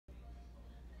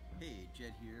Hey,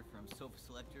 Jed here from Sofa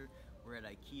Selector. We're at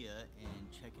IKEA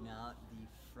and checking out the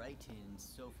FRIHETEN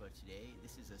sofa today.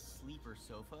 This is a sleeper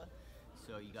sofa,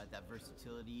 so you got that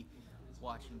versatility,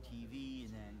 watching TV,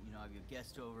 and then have your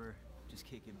guest over, just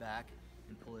kick it back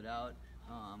and pull it out.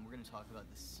 We're going to talk about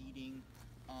the seating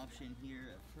option here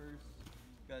at first.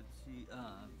 Got to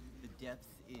the depth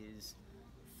is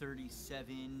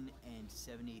 37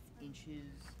 7/8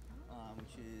 inches,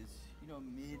 which is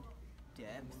mid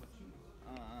depth.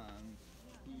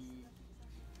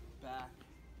 The back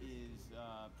is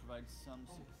provides some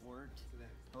support.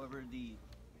 However, these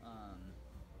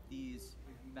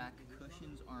back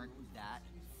cushions aren't that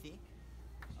thick.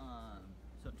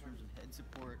 So in terms of head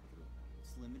support,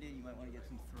 it's limited. You might want to get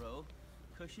some throw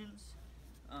cushions.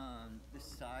 The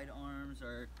side arms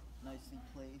are nicely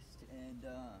placed, and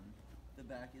the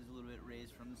back is a little bit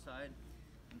raised from the side.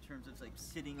 In terms of like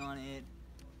sitting on it,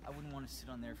 I wouldn't want to sit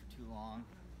on there for too long,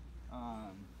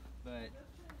 but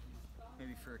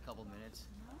maybe for a couple minutes.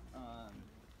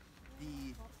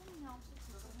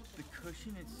 The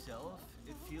cushion itself,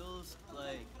 it feels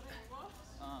like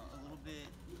a little bit,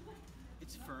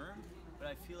 it's firm, but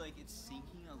I feel like it's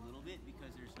sinking a little bit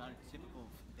because there's not a typical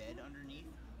bed underneath.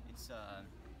 It's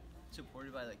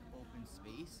supported by like open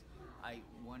space. I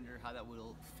wonder how that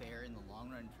will fare in the long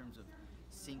run in terms of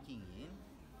sinking in.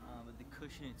 But the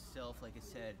cushion itself, like I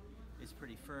said, is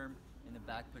pretty firm, and the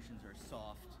back cushions are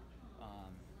soft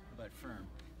but firm.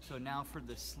 So now for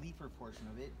the sleeper portion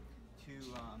of it, to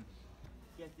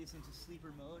get this into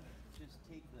sleeper mode, just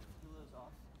take the pillows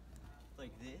off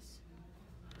like this,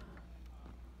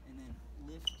 and then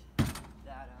lift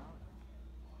that out.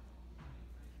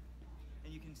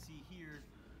 And you can see here,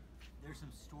 there's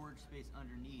some storage space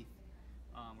underneath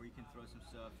where you can throw some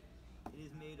stuff. It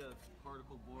is made of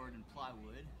particle board and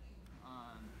plywood.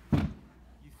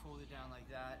 You fold it down like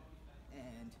that,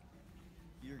 and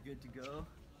you're good to go.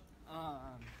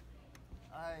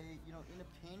 In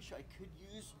a pinch, I could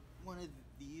use one of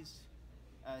these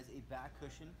as a back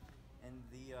cushion, and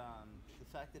the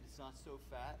fact that it's not so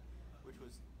fat, which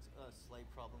was a slight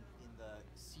problem in the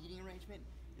seating arrangement,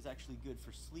 is actually good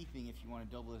for sleeping if you want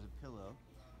to double as a pillow.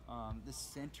 The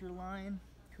center line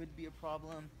could be a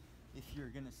problem if you're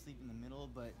gonna sleep in the middle,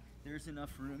 but there's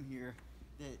enough room here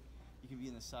that you can be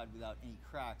in the side without any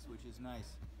cracks, which is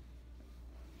nice.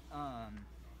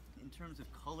 In terms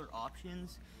of color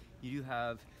options, you do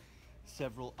have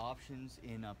several options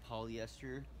in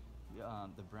polyester,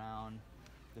 the brown,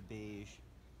 the beige,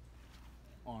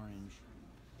 orange,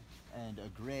 and a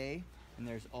gray, and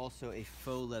there's also a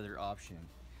faux leather option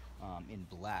in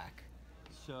black.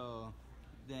 So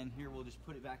then here we'll just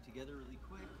put it back together really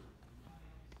quick.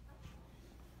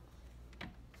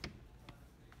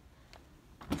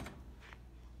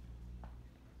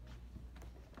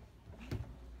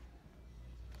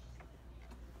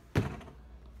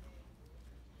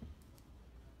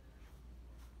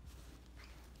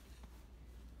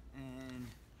 And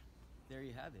there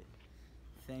you have it.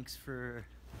 Thanks for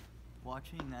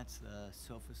watching. That's the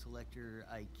Sofa Selector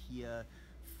IKEA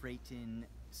FRIHETEN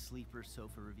sleeper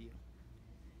sofa review.